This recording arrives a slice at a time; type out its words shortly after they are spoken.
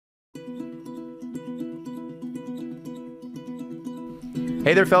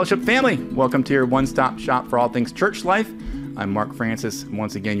Hey there, Fellowship family. Welcome to your one-stop shop for all things church life. I'm Mark Francis,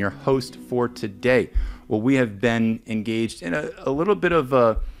 once again your host for today. Well, we have been engaged in a little bit of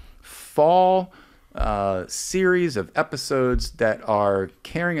a fall series of episodes that are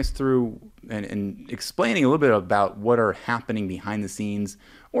carrying us through and explaining a little bit about what are happening behind the scenes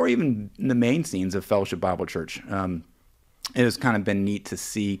or even in the main scenes of Fellowship Bible Church. It has kind of been neat to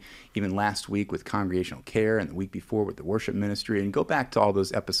see even last week with congregational care and the week before with the worship ministry, and go back to all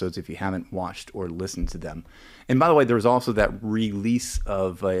those episodes if you haven't watched or listened to them. And by the way, there was also that release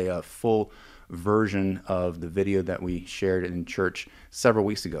of a full version of the video that we shared in church several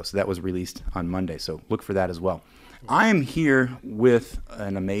weeks ago. So that was released on Monday. So look for that as well. I am here with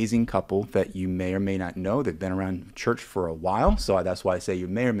an amazing couple that you may or may not know. They've been around church for a while, so that's why I say you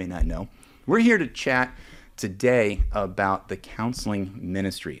may or may not know. We're here to chat today about the counseling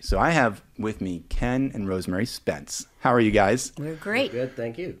ministry. So I have with me Ken and Rosemary Spence. How are you guys? We're great. Good,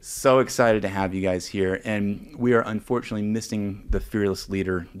 thank you. So excited to have you guys here. And we are unfortunately missing the fearless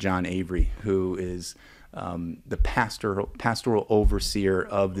leader, John Avery, who is the pastoral overseer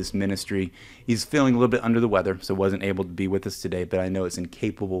of this ministry. He's feeling a little bit under the weather, so wasn't able to be with us today, but I know it's in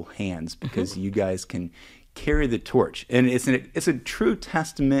capable hands because you guys can carry the torch. And it's a true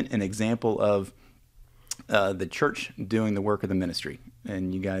testament and example of the church doing the work of the ministry,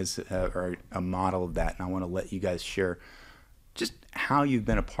 and you guys are a model of that. And I want to let you guys share just how you've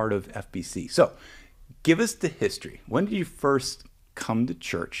been a part of FBC. So give us the history. When did you first come to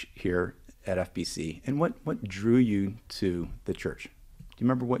church here at FBC, and what drew you to the church? Do you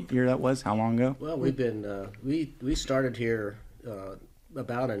remember what year that was? How long ago? Well, we've been we started here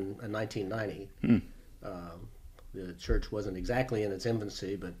about in 1990. The church wasn't exactly in its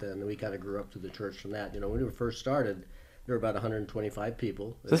infancy, but then we kind of grew up to the church from that. You know, when we first started, there were about 125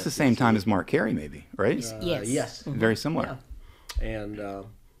 people. So that's the same time as Mark Carey, maybe, right? Yes. Yes. Very similar. Yeah. And,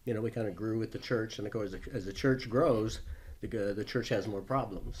 you know, we kind of grew with the church. And, of course, as the church grows, the church has more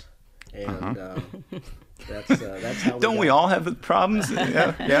problems. And that's how Don't we all have problems?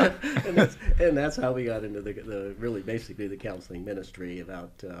 Yeah. and that's how we got into the really basically the counseling ministry.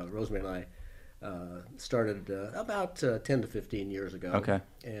 About Rosemary and I started about 10 to 15 years ago. Okay.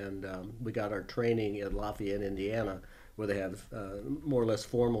 And we got our training in Lafayette, Indiana, where they have more or less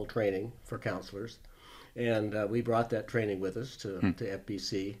formal training for counselors. And we brought that training with us to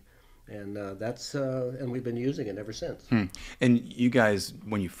FBC. And and we've been using it ever since. And you guys,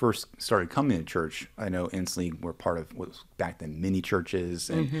 when you first started coming to church, I know instantly were part of what was back then mini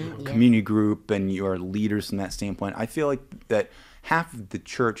churches and community group, and you are leaders from that standpoint. I feel like that half of the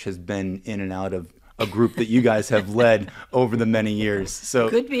church has been in and out of a group that you guys have led over the many years. So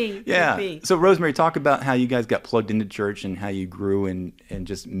Could be. Yeah. Could be. So Rosemary, talk about how you guys got plugged into church and how you grew in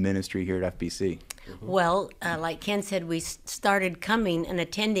just ministry here at FBC. Well, like Ken said, we started coming and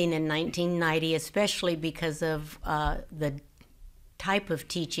attending in 1990, especially because of the type of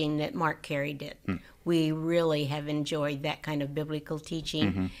teaching that Mark Carey did. We really have enjoyed that kind of biblical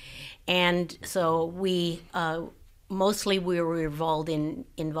teaching. And so we mostly we were involved in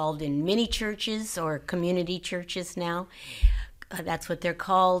mini churches or community churches now. That's what they're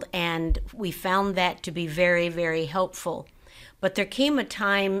called. And we found that to be very, very helpful. But there came a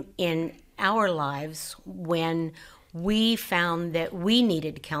time in our lives when we found that we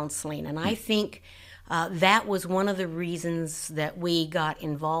needed counseling. And I think that was one of the reasons that we got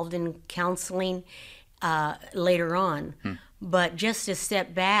involved in counseling later on. But just to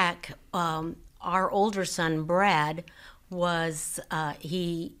step back, our older son, Brad, was,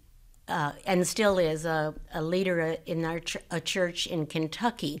 and still is, a leader in a church in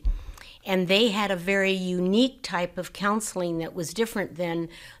Kentucky. And they had a very unique type of counseling that was different than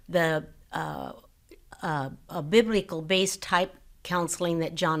the a biblical-based type counseling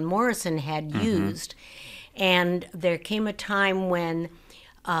that John Morrison had used. And there came a time when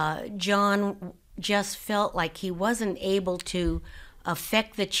John just felt like he wasn't able to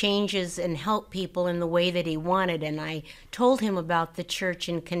affect the changes and help people in the way that he wanted. And I told him about the church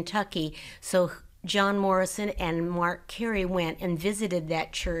in Kentucky. So John Morrison and Mark Carey went and visited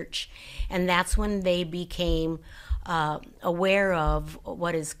that church. And that's when they became aware of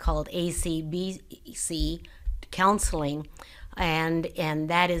what is called ACBC counseling. And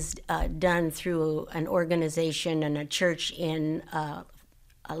that is done through an organization and a church in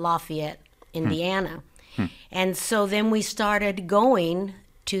Lafayette, Indiana. And so then we started going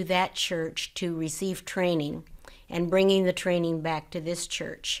to that church to receive training and bringing the training back to this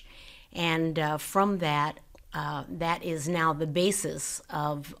church. And from that, that is now the basis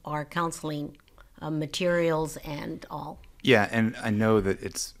of our counseling materials and all. Yeah, and I know that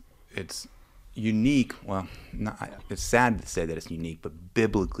it's unique. Well, it's sad to say that it's unique, but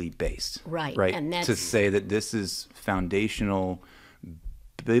biblically based. Right. Right. And that's, to say that this is foundational,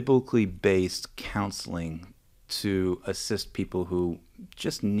 biblically based counseling to assist people who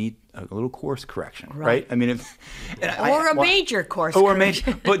just need a little course correction, right? I mean, or a major course or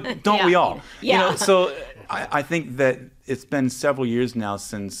correction. major, but don't we all? Yeah. You know, so I think that it's been several years now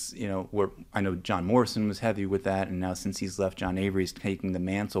since, you know, I know John Morrison was heavy with that, and now since he's left, John Avery's taking the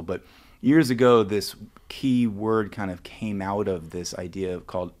mantle. But years ago, this key word kind of came out of this idea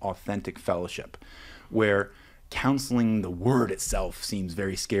called authentic fellowship, where counseling, the word itself, seems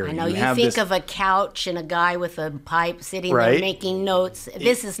very scary. I know you think of a couch and a guy with a pipe sitting there making notes.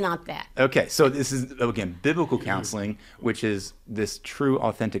 This is not that. Okay, so this is, again, biblical counseling, which is this true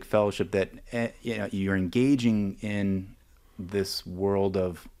authentic fellowship that you know, you're engaging in this world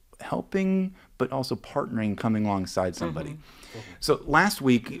of helping, but also partnering, coming alongside somebody. So last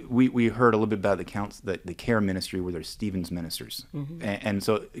week we heard a little bit about the care ministry, where there's Stephen's ministers, and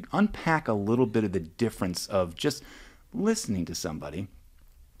so unpack a little bit of the difference of just listening to somebody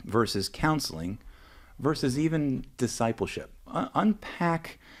versus counseling versus even discipleship.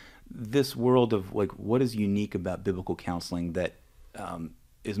 Unpack this world of like what is unique about biblical counseling that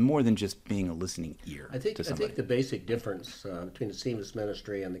is more than just being a listening ear to somebody. I think the basic difference between the Stephen's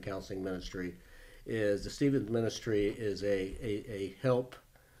ministry and the counseling ministry is the Stephen's ministry is a help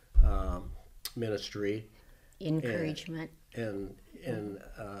ministry, encouragement, and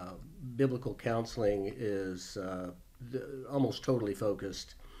biblical counseling is almost totally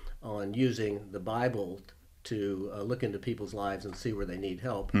focused on using the Bible to look into people's lives and see where they need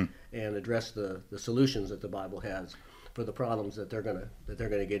help and address the solutions that the Bible has for the problems that they're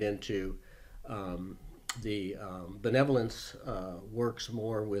gonna get into. The benevolence works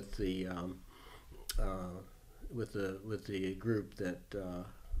more with the group that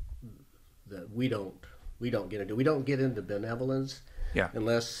we don't get into. We don't get into benevolence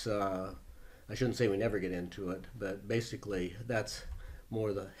unless I shouldn't say we never get into it, but basically that's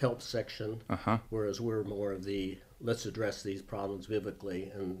more the help section, whereas we're more of the let's address these problems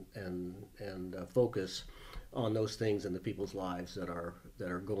biblically and focus on those things in the people's lives that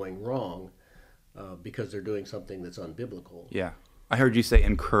are going wrong because they're doing something that's unbiblical. Yeah, I heard you say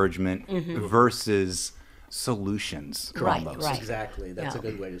encouragement versus solutions. Right. Exactly. That's a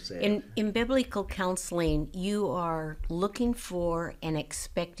good way to say it. In biblical counseling, you are looking for and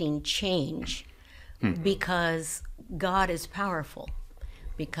expecting change because God is powerful.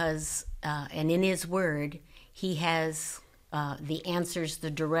 Because, and in His Word, He has the answers, the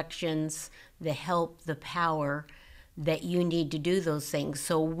directions, the help, the power that you need to do those things.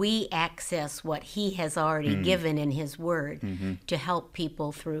 So we access what He has already given in His Word to help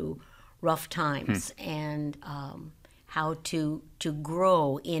people through rough times and how to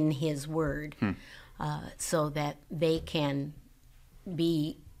grow in His Word so that they can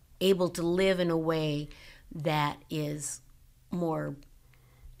be able to live in a way that is more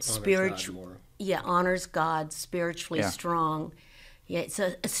spiritual, honors God, spiritually strong. Yeah, it's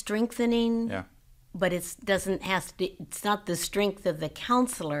a strengthening, but it's not the strength of the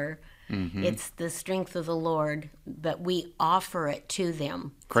counselor. It's the strength of the Lord, but we offer it to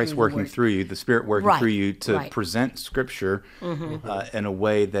them. Christ working through you, the Spirit working through you to present Scripture in a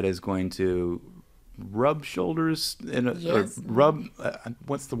way that is going to rub shoulders or rub.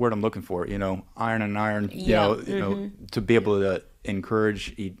 What's the word I'm looking for? You know, iron and iron. You know, to be able to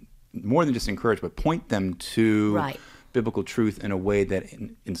encourage, more than just encourage, but point them to biblical truth in a way that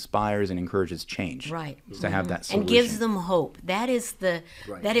inspires and encourages change. Right. To have that solution. And gives them hope. That is that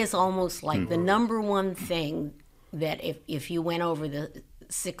is almost like the number one thing that if you went over the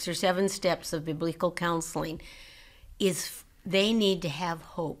 6 or 7 steps of biblical counseling, is they need to have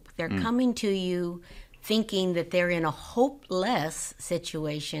hope. They're coming to you thinking that they're in a hopeless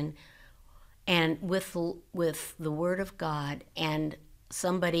situation, and with the Word of God and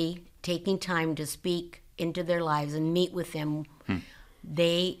somebody taking time to speak into their lives and meet with them,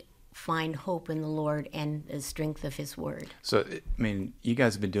 they find hope in the Lord and the strength of His Word. So, I mean, you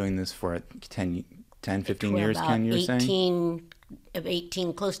guys have been doing this for 10, 15 years, Ken, you're saying?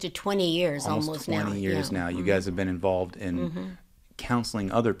 18, close to 20 years almost 20 years now. You guys have been involved in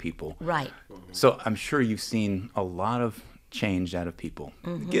counseling other people. Right. So I'm sure you've seen a lot of change out of people.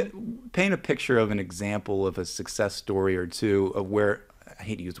 Paint a picture of an example of a success story or two of where, I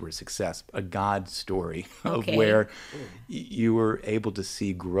hate to use the word success, a God story of where you were able to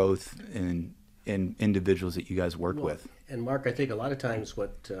see growth in individuals that you guys work with. And Mark, I think a lot of times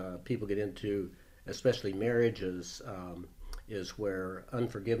what people get into, especially marriages, is where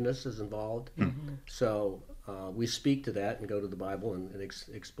unforgiveness is involved. So we speak to that and go to the Bible and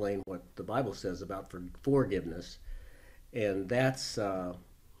explain what the Bible says about forgiveness, and that's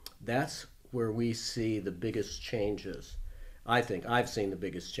where we see the biggest changes. I think I've seen the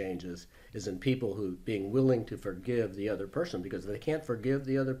biggest changes is in people who being willing to forgive the other person, because if they can't forgive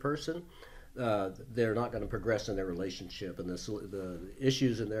the other person, they're not going to progress in their relationship, and the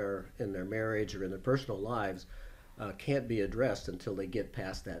issues in their marriage or in their personal lives can't be addressed until they get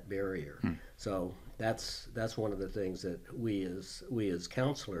past that barrier. So that's one of the things that we as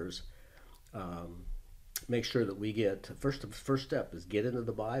counselors make sure that we get. First step is get into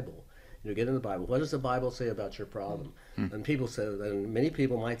the Bible. Get into the Bible. What does the Bible say about your problem? And people say, and many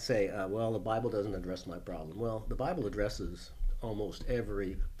people might say, well, the Bible doesn't address my problem. Well, the Bible addresses almost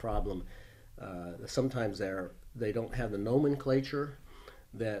every problem. Sometimes they don't have the nomenclature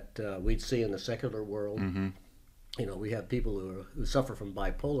that we'd see in the secular world. We have people who suffer from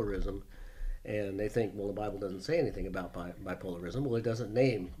bipolarism, and they think, well, the Bible doesn't say anything about bipolarism. Well, it doesn't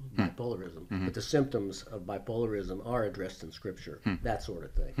name bipolarism, but the symptoms of bipolarism are addressed in Scripture, that sort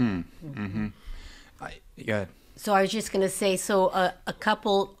of thing. Yeah. So I was just going to say, so a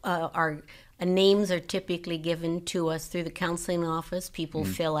couple names are typically given to us through the counseling office. People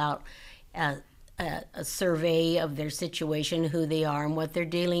fill out a survey of their situation, who they are and what they're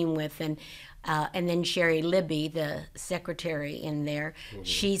dealing with, and then Sherry Libby, the secretary in there,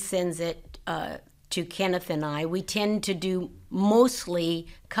 she sends it to Kenneth and I. We tend to do mostly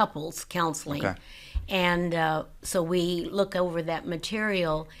couples counseling. Okay. And so we look over that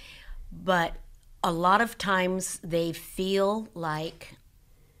material, but a lot of times they feel like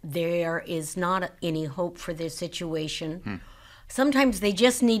there is not any hope for their situation. Sometimes they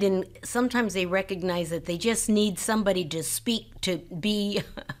just sometimes they recognize that they just need somebody to speak, to be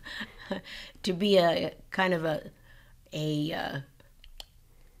a kind of a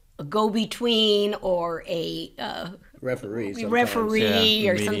go-between or a referee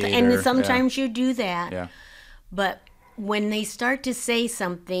or something. And sometimes you do that. Yeah. But when they start to say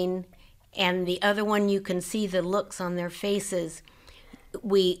something and the other one, you can see the looks on their faces,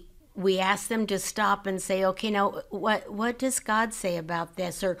 we ask them to stop and say, okay, now what does God say about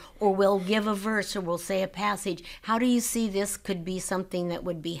this? Or we'll give a verse, or we'll say a passage. How do you see this could be something that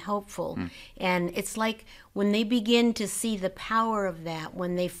would be helpful? And it's like when they begin to see the power of that,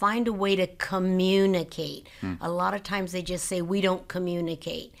 when they find a way to communicate, a lot of times they just say, we don't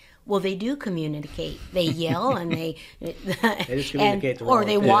communicate. Well, they do communicate. They yell and they just communicate or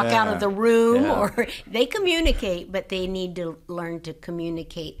they walk out of the room, Yeah. or they communicate, but they need to learn to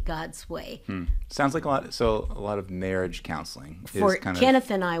communicate God's way. Sounds like a lot of marriage counseling. For is kind Kenneth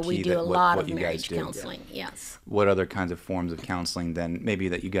of and I, we key, do a that lot what of you guys marriage do. counseling. Yes. What other kinds of forms of counseling then, maybe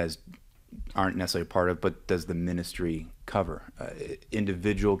that you guys aren't necessarily part of, but does the ministry cover?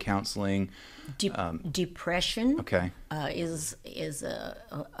 Individual counseling? Depression Okay. is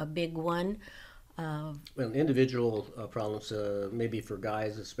a big one. Well, individual problems, maybe for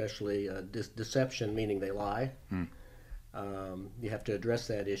guys especially, deception, meaning they lie. You have to address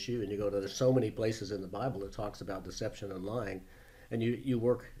that issue, and there's so many places in the Bible that talks about deception and lying, and you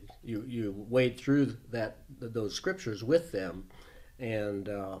wade through those scriptures with them, and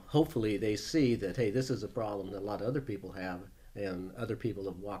hopefully they see that, hey, this is a problem that a lot of other people have, and other people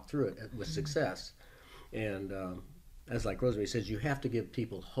have walked through it with success. And as like Rosemary says, you have to give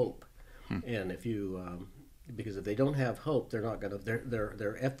people hope. And if you because if they don't have hope, they're not going to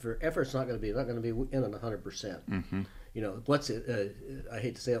their effort's not going to be in on 100%. What's it? I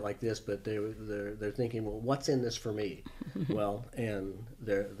hate to say it like this, but they're thinking, well, what's in this for me? Well, and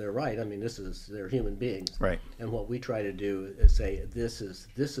they're right. I mean, they're human beings, Right. And what we try to do is say, this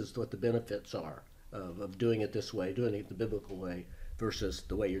is what the benefits are of doing it this way, doing it the biblical way, versus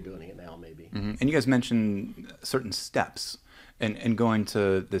the way you're doing it now, maybe. And you guys mentioned certain steps, and going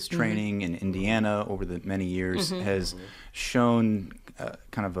to this training in Indiana over the many years has shown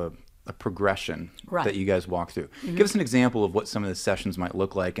kind of a progression Right. that you guys walk through. Give us an example of what some of the sessions might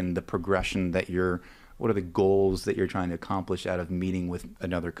look like, and the progression what are the goals that you're trying to accomplish out of meeting with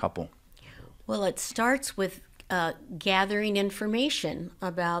another couple? Well, it starts with gathering information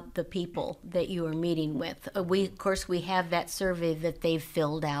about the people that you are meeting with. Of course, we have that survey that they've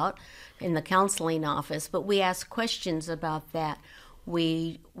filled out in the counseling office, but we ask questions about that.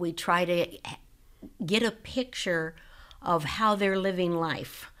 We try to get a picture of how they're living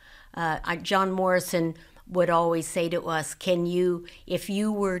life. John Morrison would always say to us, if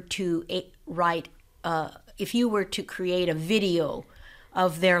you were to create a video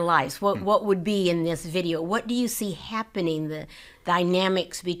of their lives, what would be in this video? What do you see happening, the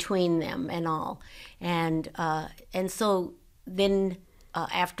dynamics between them and all? And so then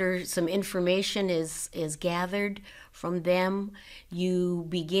after some information is gathered from them, you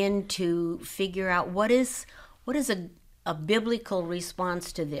begin to figure out what is a biblical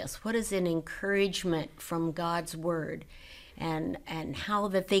response to this. What is an encouragement from God's word, and how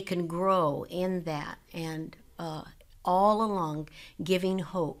that they can grow in that, and all along giving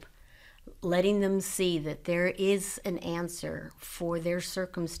hope, letting them see that there is an answer for their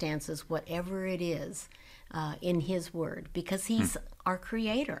circumstances, whatever it is, in His Word, because He's our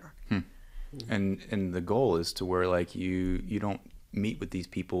Creator. And the goal is to where like you don't meet with these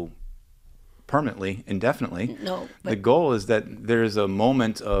people permanently, indefinitely. No, the goal is that there's a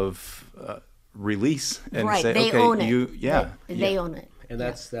moment of release and right, say, they okay, own it. They own it. And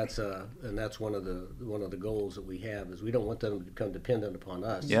that's one of the goals that we have is we don't want them to become dependent upon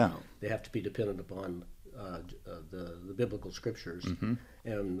us. Yeah. They have to be dependent upon the biblical scriptures,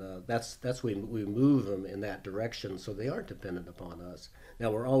 and that's we move them in that direction so they aren't dependent upon us.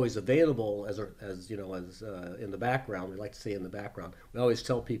 Now we're always available as in the background. We like to say in the background. We always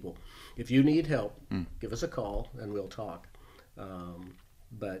tell people, if you need help, give us a call and we'll talk.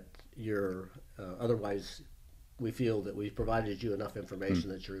 But you're otherwise. We feel that we've provided you enough information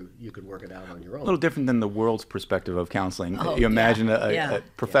that you can work it out on your own. A little different than the world's perspective of counseling. Oh, you imagine yeah. a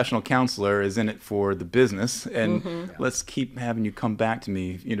professional counselor is in it for the business, and let's keep having you come back to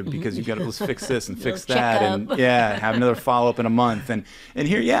me, because you got to let's fix this and fix that, and have another follow up in a month. And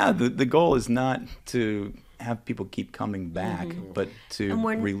here, the goal is not to have people keep coming back, but to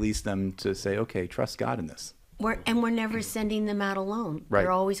release them to say, okay, trust God in this. We're never sending them out alone. Right.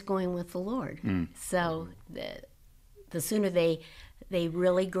 They're always going with the Lord. So the sooner they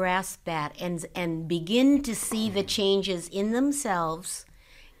really grasp that and begin to see the changes in themselves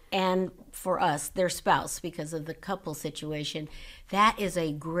and for us, their spouse, because of the couple situation, that is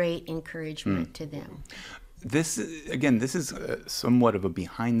a great encouragement to them. This is somewhat of a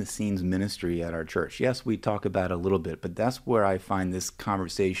behind-the-scenes ministry at our church. Yes, we talk about it a little bit, but that's where I find this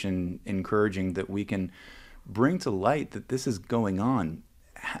conversation encouraging, that we can bring to light that this is going on.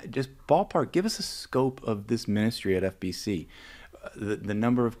 Just ballpark, give us a scope of this ministry at FBC, the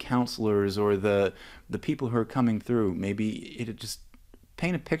number of counselors or the people who are coming through. Maybe it just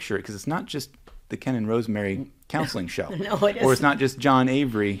paint a picture, because it's not just the Ken and Rosemary counseling show. No, it isn't. Or it's not just John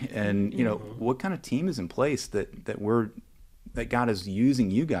Avery. And what kind of team is in place that God is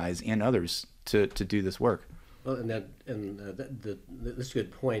using you guys and others to do this work? Well, that's a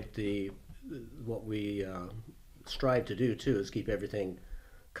good point. What we strive to do too is keep everything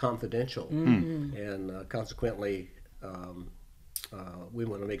confidential, and consequently, we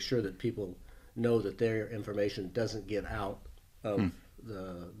want to make sure that people know that their information doesn't get out of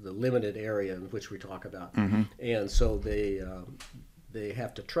the limited area in which we talk about, and so they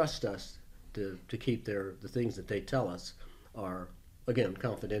have to trust us to keep the things that they tell us are, again,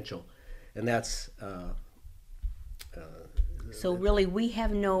 confidential, and that's. So really, we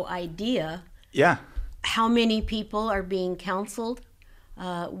have no idea how many people are being counseled.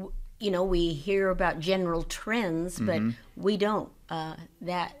 We hear about general trends, but we don't.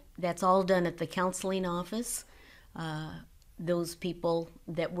 That's all done at the counseling office. Those people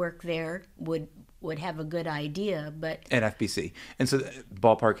that work there would have a good idea, but at FBC. And so,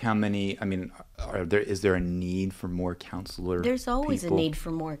 ballpark, how many? I mean, is there a need for more counselor? There's always people? A need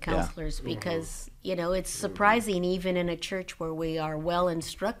for more counselors because it's surprising, even in a church where we are well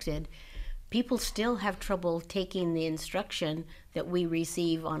instructed, people still have trouble taking the instruction that we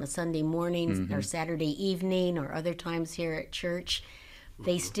receive on a Sunday morning or Saturday evening or other times here at church.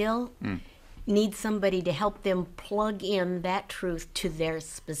 They still need somebody to help them plug in that truth to their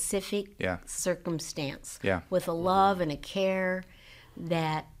specific circumstance with a love and a care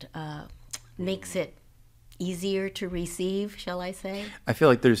that makes it easier to receive, shall I say? I feel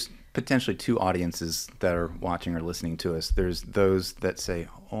like there's potentially two audiences that are watching or listening to us. There's those that say,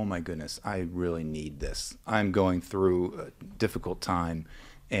 oh my goodness, I really need this. I'm going through a difficult time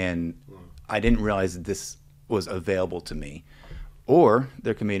and I didn't realize that this was available to me. Or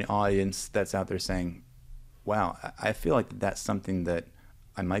there can be an audience that's out there saying, wow, I feel like that's something that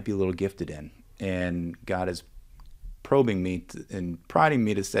I might be a little gifted in. And God is probing me and prodding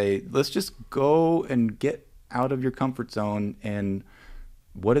me to say, let's just go and get out of your comfort zone. And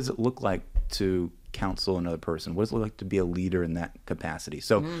what does it look like to counsel another person? What does it look like to be a leader in that capacity?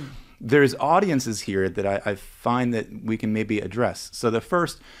 So there's audiences here that I find that we can maybe address. So the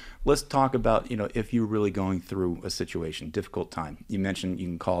first, let's talk about, if you're really going through a situation, difficult time. You mentioned you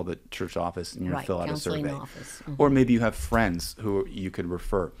can call the church office and fill out a survey. Office. Or maybe you have friends who you could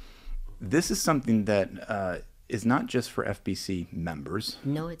refer. This is something that is not just for FBC members.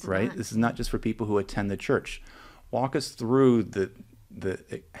 No, it's right? not. This is not just for people who attend the church. Walk us through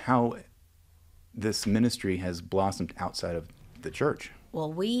how this ministry has blossomed outside of the church.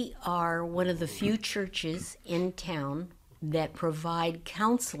 Well, we are one of the few churches in town that provide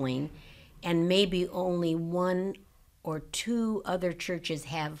counseling, and maybe only one or two other churches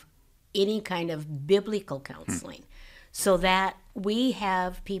have any kind of biblical counseling. So that we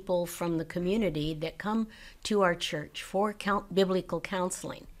have people from the community that come to our church for biblical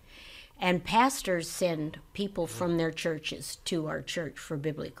counseling. And pastors send people from their churches to our church for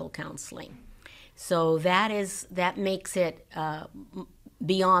biblical counseling. So that makes it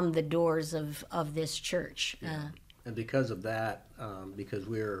beyond the doors of this church. And because of that, because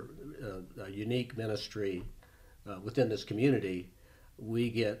we're a unique ministry within this community, we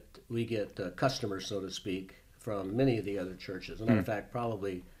get customers, so to speak, from many of the other churches. As a matter of fact,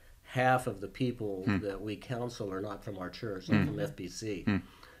 probably half of the people that we counsel are not from our church, they're from FBC.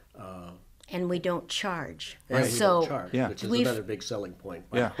 And we don't charge. And so we don't charge, which is another big selling point,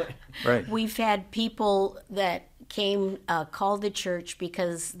 by the way. Right. We've had people that came, called the church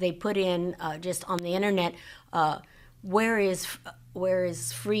because they put in just on the internet, where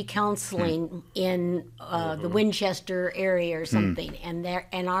is free counseling in the Winchester area or something,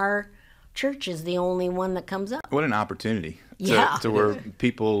 and our church is the only one that comes up. What an opportunity Yeah. to where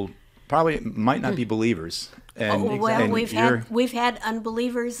people probably might not be believers. And, and we've had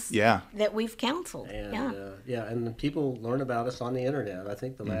unbelievers that we've counseled. And, and the people learn about us on the internet. I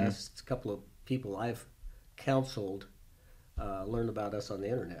think the last couple of people I've counseled learned about us on the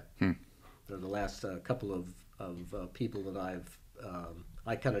internet. They're the last couple of people that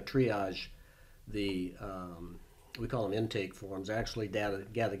I kind of triage the we call them intake forms, actually data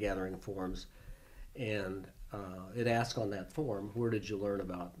gathering forms, and it asks on that form, where did you learn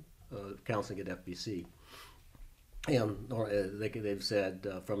about counseling at FBC? And they've said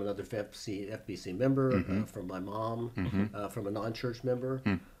from another FBC member, from my mom, from a non-church member,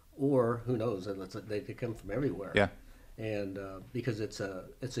 or who knows? They could come from everywhere. Yeah. And because it's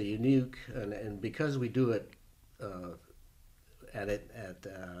a unique, and because we do it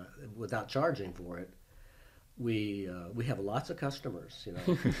without charging for it, we have lots of customers,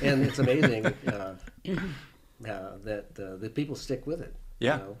 and it's amazing that the people stick with it.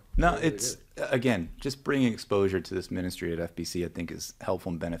 Yeah. No, it's, again, just bringing exposure to this ministry at FBC, I think, is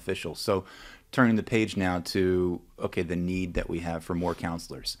helpful and beneficial. So turning the page now to, the need that we have for more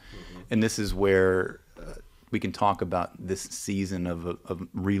counselors. And this is where we can talk about this season of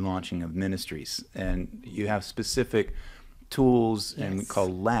relaunching of ministries. And you have specific tools and we call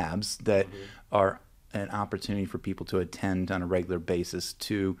labs that are an opportunity for people to attend on a regular basis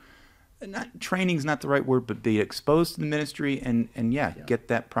to, training's not the right word, but be exposed to the ministry and get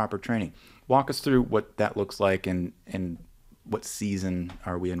that proper training. Walk us through what that looks like and what season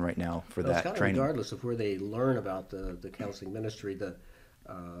are we in right now for that it's training? Regardless of where they learn about the counseling ministry,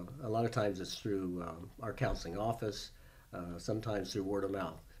 a lot of times it's through our counseling office, sometimes through word of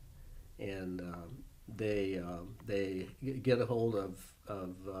mouth, and they get a hold of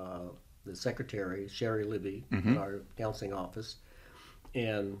the secretary, Sherry Libby, in our counseling office,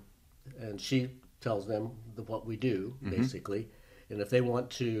 and she tells them what we do, basically. And if they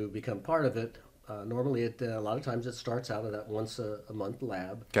want to become part of it, normally a lot of times it starts out at that once a month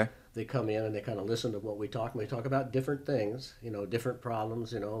lab. Okay. They come in and they kind of listen to what we talk. We talk about different things, different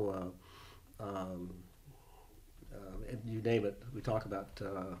problems, you name it. We talk about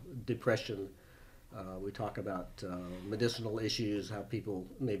depression. We talk about medicinal issues, how people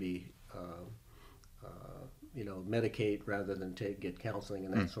maybe medicate rather than get counseling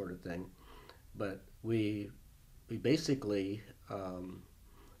and that sort of thing. But we basically,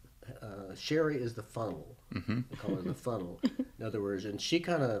 Sherry is the funnel. We call her the funnel. In other words, and she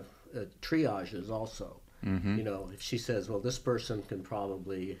kind of triages also. If she says, well, this person can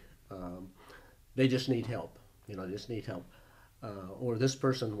probably, they just need help. Or this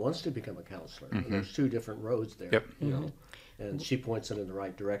person wants to become a counselor. And there's two different roads there. Yep. And she points it in the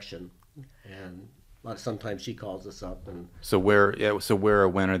right direction. And sometimes she calls us up and. So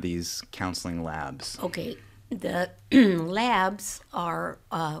when are these counseling labs? Okay, the labs are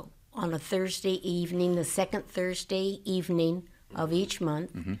on a Thursday evening, the second Thursday evening of each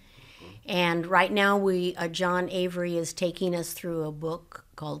month. And right now John Avery is taking us through a book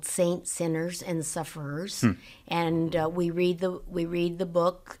called Saints, Sinners, and Sufferers. And we read the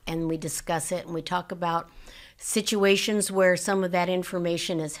book and we discuss it and we talk about situations where some of that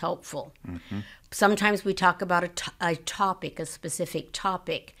information is helpful. Sometimes we talk about a specific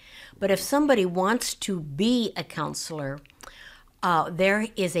topic. But if somebody wants to be a counselor, there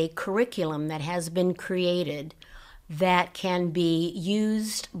is a curriculum that has been created that can be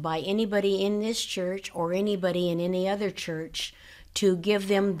used by anybody in this church or anybody in any other church to give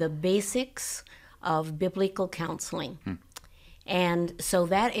them the basics of biblical counseling. And so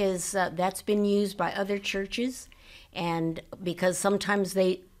that is that's been used by other churches, and because sometimes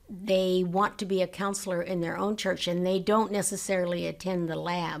they want to be a counselor in their own church and they don't necessarily attend the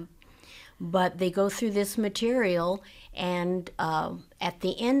lab, but they go through this material, and at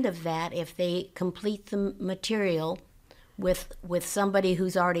the end of that, if they complete the material with somebody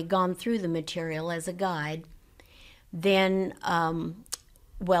who's already gone through the material as a guide, then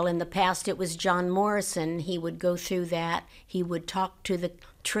well, in the past it was John Morrison. He would go through that. He would talk to the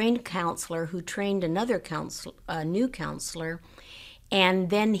trained counselor who trained another new counselor,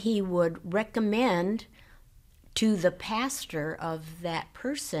 and then he would recommend to the pastor of that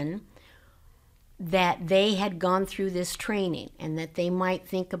person that they had gone through this training and that they might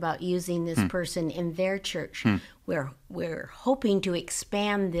think about using this person in their church. We're hoping to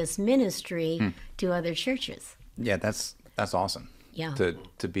expand this ministry to other churches. Yeah, that's awesome. Yeah.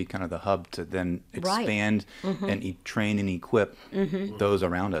 To be kind of the hub to then expand and train and equip those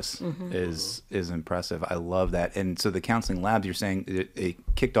around us is impressive. I love that. And so the counseling labs, you're saying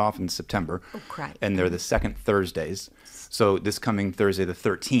it kicked off in September, and they're the second Thursdays. So this coming Thursday, the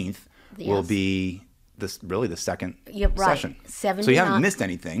 13th, will be really the second session. So you haven't missed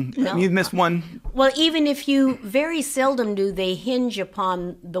anything. No. You've missed one. Well, even if you very seldom do, they hinge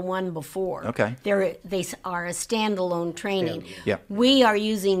upon the one before. Okay. They are a standalone training. Yeah. We are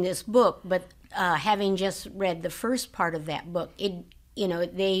using this book, but having just read the first part of that book,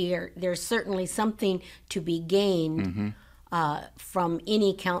 there's certainly something to be gained from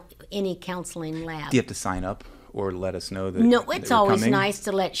any counseling lab. Do you have to sign up or let us know that? No, it's always coming? nice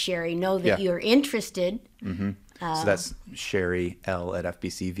to let Sherry know that you're interested. So that's Sherry L at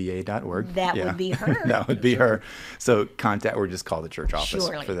fbcva.org. That would be her. That would be her. So contact or just call the church office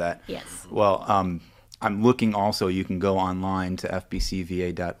for that. Yes. Well, I'm looking also, you can go online to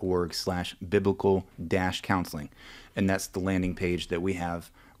fbcva.org/biblical-counseling. And that's the landing page that we have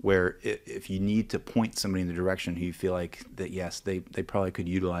where if you need to point somebody in the direction who you feel like that, yes, they probably could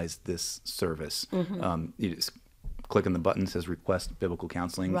utilize this service, you just click on the button that says request biblical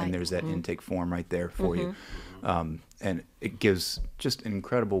counseling, and there's that intake form right there for you. And it gives just an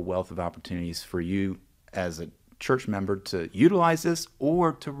incredible wealth of opportunities for you as a church member to utilize this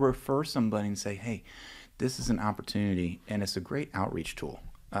or to refer somebody and say, hey, this is an opportunity, and it's a great outreach tool.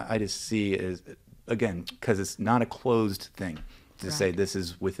 I just see it as, again, because it's not a closed thing to say this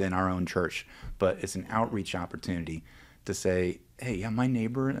is within our own church, but it's an outreach opportunity to say, hey, yeah, my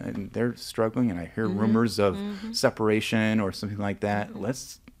neighbor, and they're struggling, and I hear rumors of separation or something like that.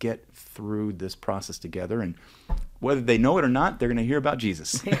 Let's get through this process together, and whether they know it or not, they're going to hear about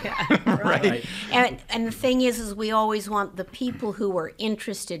Jesus. Right? And the thing is we always want the people who are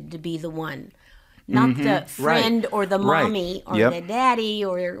interested to be the one. Not the friend or the mommy or the daddy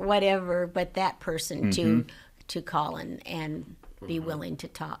or whatever, but that person to call and be willing to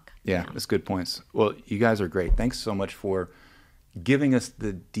talk. Yeah, that's good points. Well, you guys are great. Thanks so much for giving us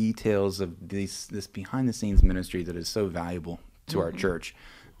the details of this behind-the-scenes ministry that is so valuable to our church,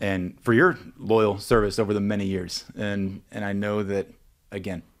 and for your loyal service over the many years. And I know that,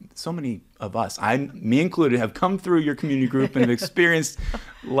 again, so many of us, me included, have come through your community group and have experienced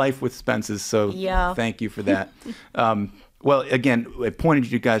life with Spence's. So thank you for that. Well, again, I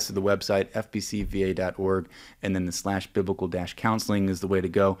pointed you guys to the website, fbcva.org, and then the /biblical-counseling is the way to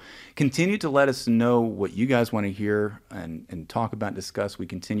go. Continue to let us know what you guys want to hear and talk about and discuss. We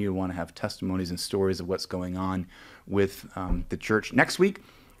continue to want to have testimonies and stories of what's going on with the church. Next week,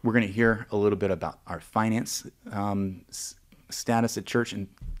 we're going to hear a little bit about our finance status at church, and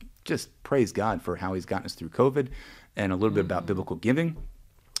just praise God for how he's gotten us through COVID, and a little bit about biblical giving.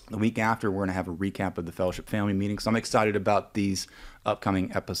 The week after, we're going to have a recap of the fellowship family meeting. So I'm excited about these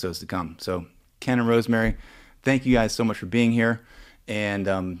upcoming episodes to come. So Ken and Rosemary, thank you guys so much for being here.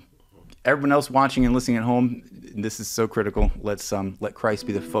 And everyone else watching and listening at home, this is so critical. Let's let Christ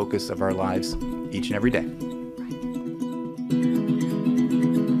be the focus of our lives each and every day.